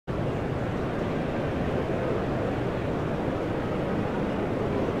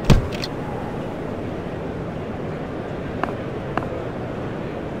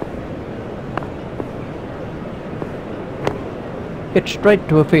Hit straight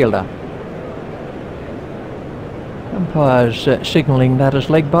to a fielder. Umpires signalling that as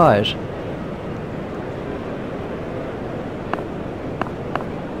leg byes.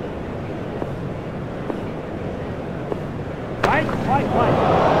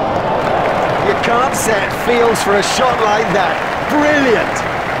 You can't set fields for a shot like that. Brilliant!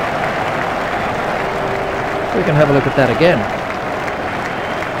 We can have a look at that again.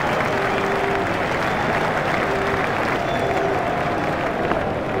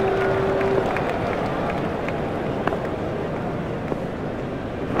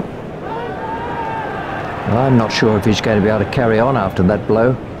 Well, I'm not sure if he's going to be able to carry on after that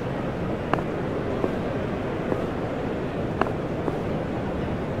blow.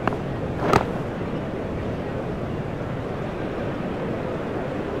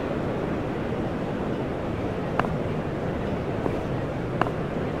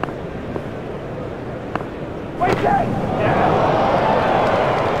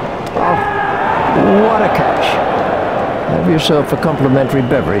 Oh, what a catch. Have yourself a complimentary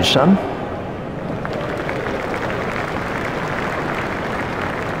beverage, son.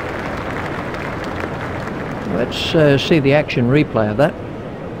 Let's see the action replay of that.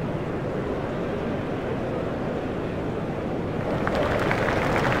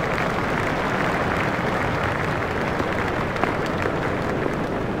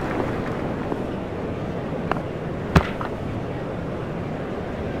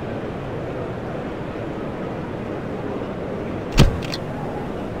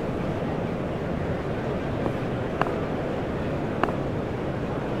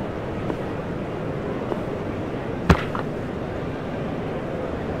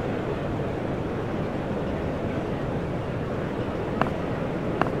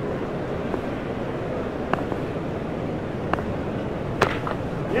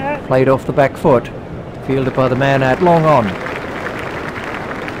 Played off the back foot, fielded by the man out long on.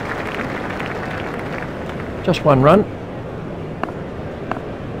 Just one run.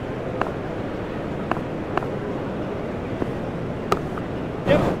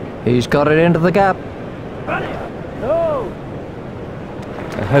 He's got it into the gap.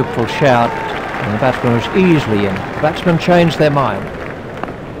 A hopeful shout, and the batsman was easily in. The batsmen changed their mind.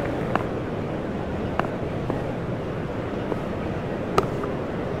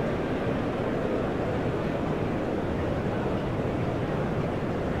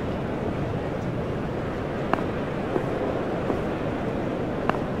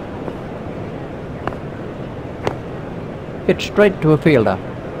 Hit straight to a fielder.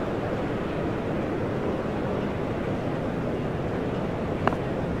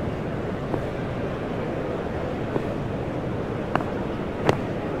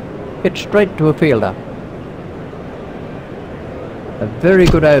 Hit straight to a fielder. A very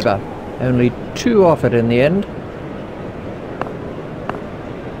good over. Only 2 off it in the end.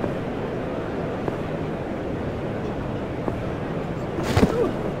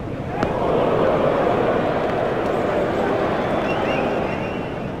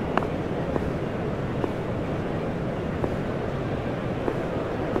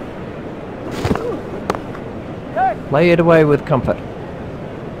 Play it away with comfort.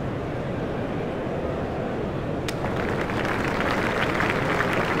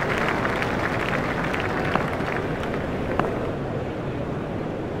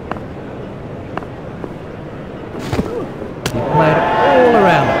 Played it all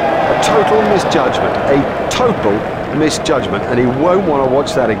around. A total misjudgment. A total misjudgment. And he won't want to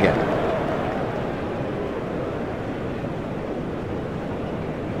watch that again.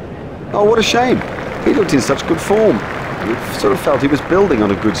 Oh, what a shame. He looked in such good form. You sort of felt he was building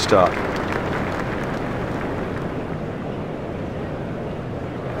on a good start.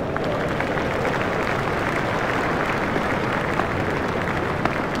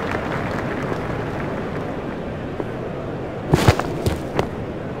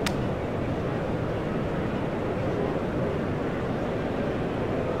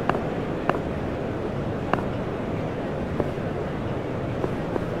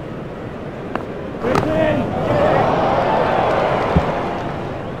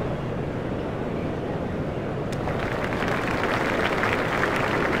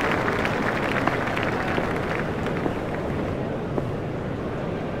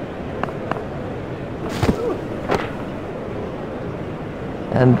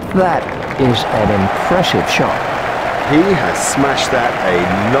 And that is an impressive shot. He has smashed that a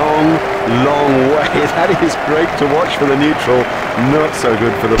long, long way. That is great to watch for the neutral, not so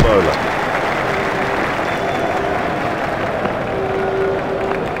good for the bowler.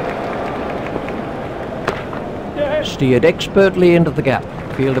 Steered expertly into the gap,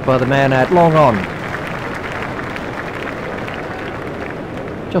 fielded by the man out long on.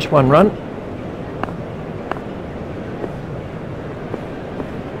 Just one run.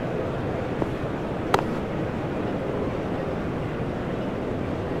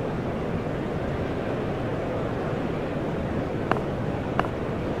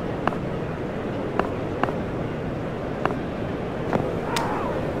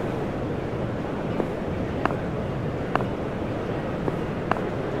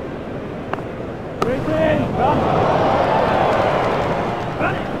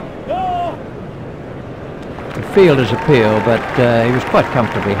 The fielder's appeal, but he was quite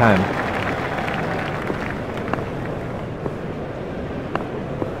comfortably home.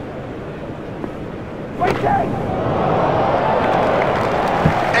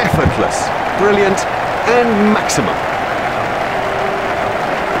 Effortless, brilliant, and maximum.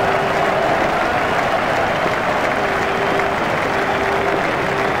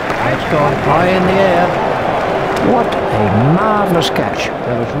 It's gone high in the air. What a marvellous catch.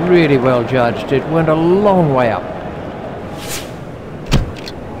 That was really well judged. It went a long way up.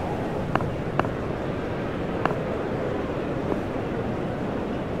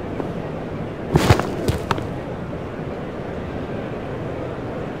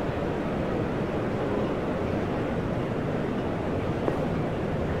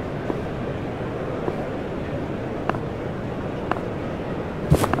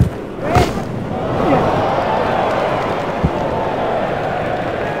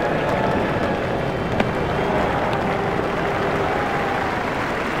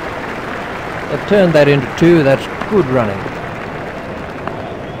 They've turned that into 2. That's good running.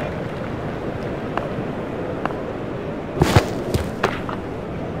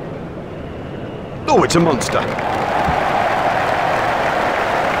 Oh, it's a monster.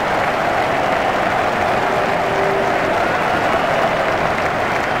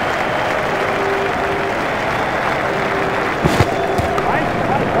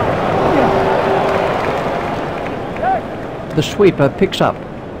 The sweeper picks up.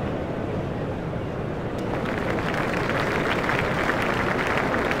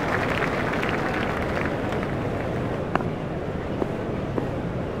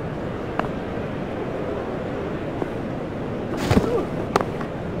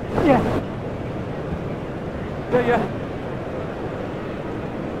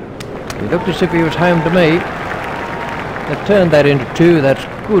 He looked as if he was home to me. They've turned that into 2. That's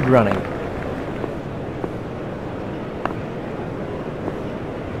good running.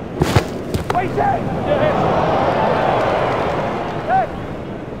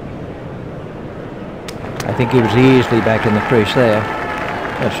 I think he was easily back in the crease there.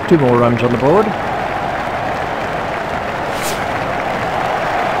 That's 2 more runs on the board.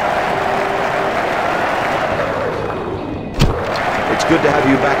 It's good to have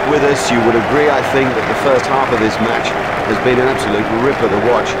you back with us. You would agree, I think, that the first half of this match has been an absolute ripper to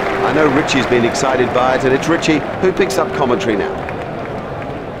watch. I know Richie's been excited by it, and it's Richie who picks up commentary now.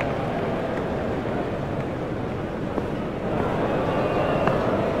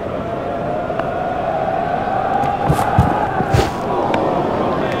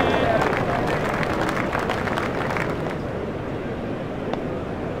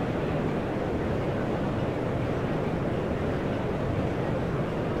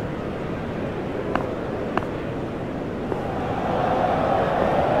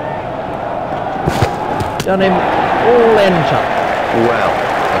 Done him all ends up. Well,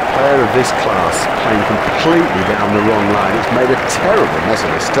 a player of this class playing completely down the wrong line. It's made a terrible mess of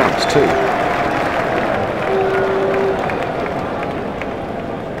the stumps too.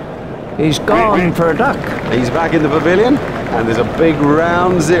 He's gone for a duck. He's back in the pavilion, and there's a big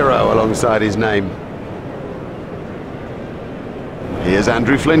round 0 alongside his name. Here's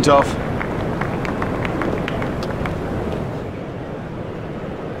Andrew Flintoff.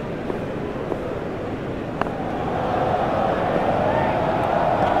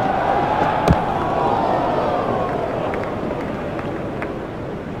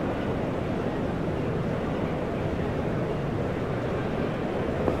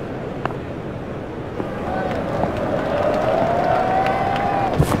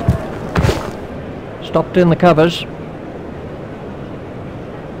 Stopped in the covers.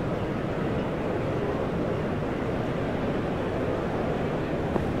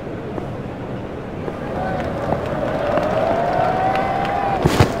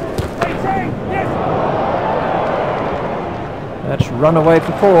 That's run away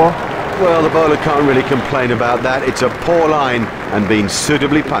for 4. Well, the bowler can't really complain about that. It's a poor line and been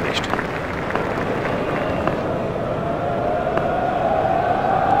suitably punished.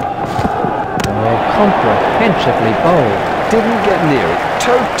 Comprehensively bowled. Didn't get near it.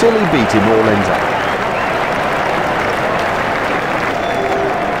 Totally beat him all ends up.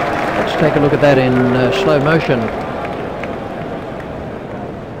 take a look at that in slow motion.